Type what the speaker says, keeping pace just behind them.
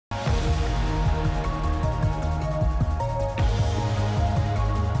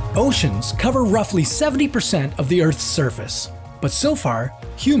Oceans cover roughly 70% of the Earth's surface, but so far,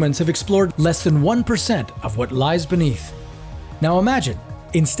 humans have explored less than 1% of what lies beneath. Now imagine,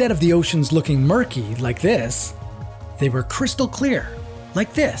 instead of the oceans looking murky like this, they were crystal clear,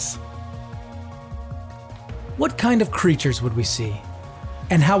 like this. What kind of creatures would we see?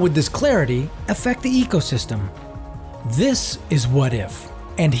 And how would this clarity affect the ecosystem? This is What If,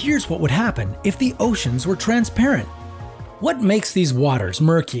 and here's what would happen if the oceans were transparent. What makes these waters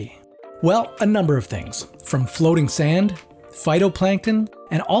murky? Well, a number of things, from floating sand, phytoplankton,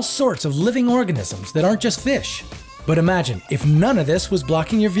 and all sorts of living organisms that aren't just fish. But imagine if none of this was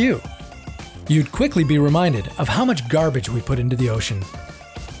blocking your view. You'd quickly be reminded of how much garbage we put into the ocean.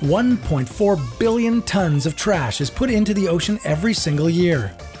 1.4 billion tons of trash is put into the ocean every single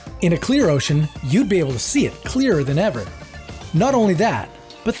year. In a clear ocean, you'd be able to see it clearer than ever. Not only that,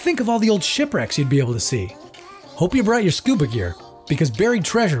 but think of all the old shipwrecks you'd be able to see. Hope you brought your scuba gear, because buried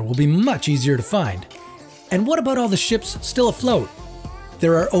treasure will be much easier to find. And what about all the ships still afloat?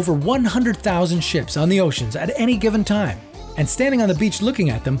 There are over 100,000 ships on the oceans at any given time, and standing on the beach looking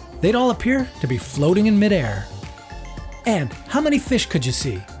at them, they'd all appear to be floating in midair. And how many fish could you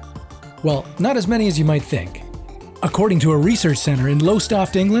see? Well, not as many as you might think. According to a research center in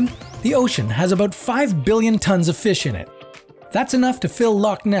Lowestoft, England, the ocean has about 5 billion tons of fish in it. That's enough to fill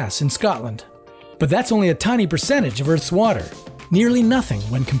Loch Ness in Scotland. But that's only a tiny percentage of Earth's water, nearly nothing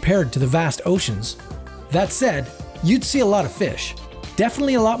when compared to the vast oceans. That said, you'd see a lot of fish,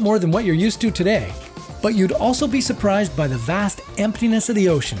 definitely a lot more than what you're used to today. But you'd also be surprised by the vast emptiness of the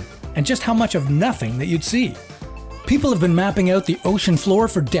ocean and just how much of nothing that you'd see. People have been mapping out the ocean floor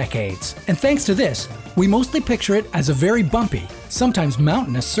for decades, and thanks to this, we mostly picture it as a very bumpy, sometimes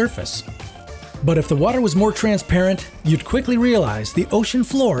mountainous surface. But if the water was more transparent, you'd quickly realize the ocean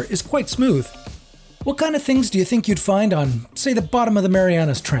floor is quite smooth. What kind of things do you think you'd find on, say, the bottom of the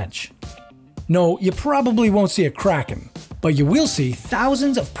Marianas Trench? No, you probably won't see a kraken, but you will see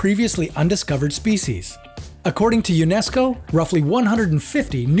thousands of previously undiscovered species. According to UNESCO, roughly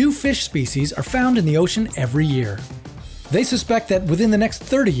 150 new fish species are found in the ocean every year. They suspect that within the next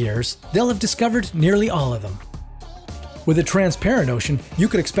 30 years, they'll have discovered nearly all of them. With a transparent ocean, you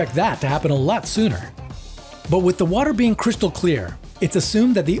could expect that to happen a lot sooner. But with the water being crystal clear, it's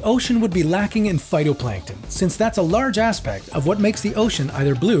assumed that the ocean would be lacking in phytoplankton, since that's a large aspect of what makes the ocean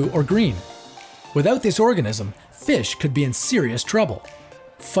either blue or green. Without this organism, fish could be in serious trouble.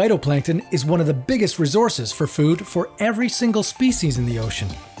 Phytoplankton is one of the biggest resources for food for every single species in the ocean.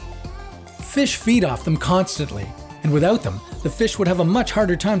 Fish feed off them constantly, and without them, the fish would have a much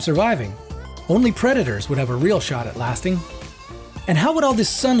harder time surviving. Only predators would have a real shot at lasting. And how would all this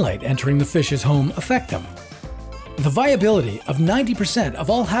sunlight entering the fish's home affect them? The viability of 90%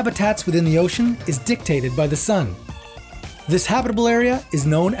 of all habitats within the ocean is dictated by the sun. This habitable area is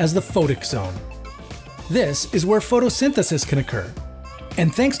known as the photic zone. This is where photosynthesis can occur.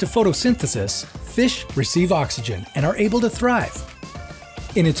 And thanks to photosynthesis, fish receive oxygen and are able to thrive.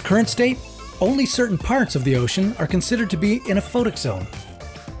 In its current state, only certain parts of the ocean are considered to be in a photic zone.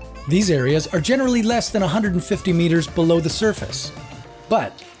 These areas are generally less than 150 meters below the surface.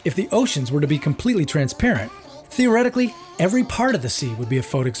 But if the oceans were to be completely transparent, theoretically, every part of the sea would be a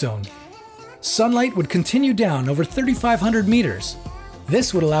photic zone. Sunlight would continue down over 3,500 meters.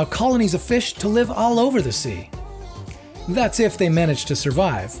 This would allow colonies of fish to live all over the sea. That's if they managed to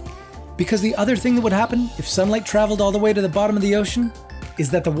survive. Because the other thing that would happen if sunlight traveled all the way to the bottom of the ocean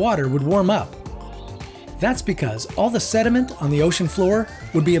is that the water would warm up. That's because all the sediment on the ocean floor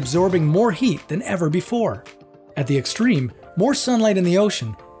would be absorbing more heat than ever before. At the extreme, more sunlight in the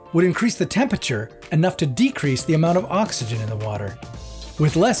ocean would increase the temperature enough to decrease the amount of oxygen in the water.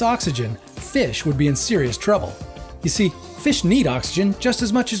 With less oxygen, fish would be in serious trouble. You see, fish need oxygen just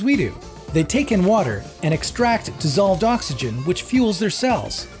as much as we do. They take in water and extract dissolved oxygen, which fuels their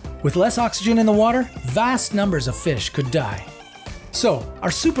cells. With less oxygen in the water, vast numbers of fish could die. So,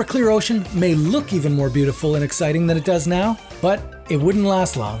 our super clear ocean may look even more beautiful and exciting than it does now, but it wouldn't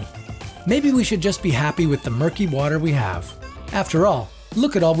last long. Maybe we should just be happy with the murky water we have. After all,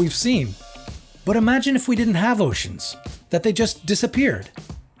 look at all we've seen. But imagine if we didn't have oceans, that they just disappeared.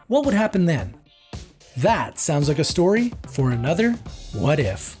 What would happen then? That sounds like a story for another What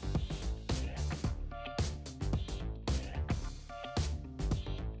If.